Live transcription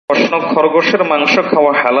প্রশ্ন, খরগোশের মাংস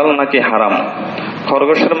খাওয়া হালাল নাকি হারাম?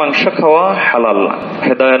 খরগোশের মাংস খাওয়া হালাল।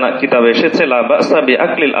 হেদায়া কিতাবে এসেছে লা বাসা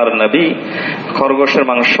বিআকলিল আরনাবি, খরগোশের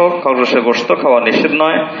মাংস, খরগোশের গোশত খাওয়া নিষেধ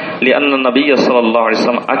নয়। লিআন্না নবী সাল্লাল্লাহু আলাইহি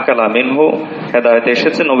ওয়াসাল্লাম আকালা মিনহু, হেদায়েতে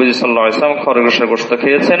এসেছে নবীজি সাল্লাল্লাহু আলাইহি ওয়াসাল্লাম খরগোশের গোশত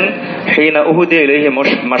খেয়েছেন। হিনা উহুদিয়া ইলাইহি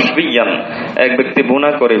মাশবিয়ান, এক ব্যক্তি ভুনা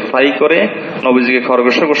করে ফ্রাই করে নবীজিকে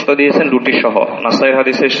খরগোশের গোশত দিয়েছেন রুটি সহ। নাসাই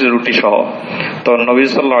হাদিসে এসেছে রুটি সহ। তো নবী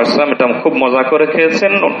সাল্লাল্লাহু আলাইহি ওয়াসাল্লাম এটা খুব মজা করে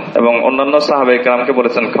খেয়েছেন এবং অন্যান্য সাহাবায়ে কেরামকে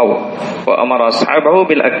বলেছেন খাও। আমার আসহাবাহু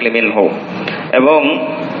বিল আকলি মিনহু। এবং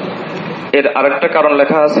এর আরেকটা কারণ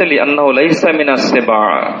লেখা আছে লিআন্নাহু লাইসা মিনাস সিবা,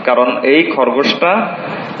 কারণ এই খরগোশটা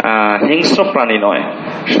হিংস্র প্রাণী নয়,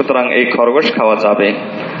 সুতরাং এই খরগোশ খাওয়া যাবে।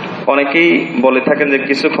 অনেকেই বলে থাকেন যে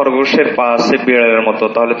কিছু খরগোশের পা আছে বিড়ালের মতো,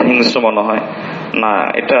 তাহলে তো হিংস্র মনে হয় না।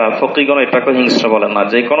 এটা ফকিগণ এটাকে হিংস্র বলে না,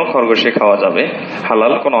 যে কোনো খরগোশে খাওয়া যাবে,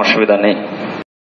 হালাল, কোনো অসুবিধা নেই।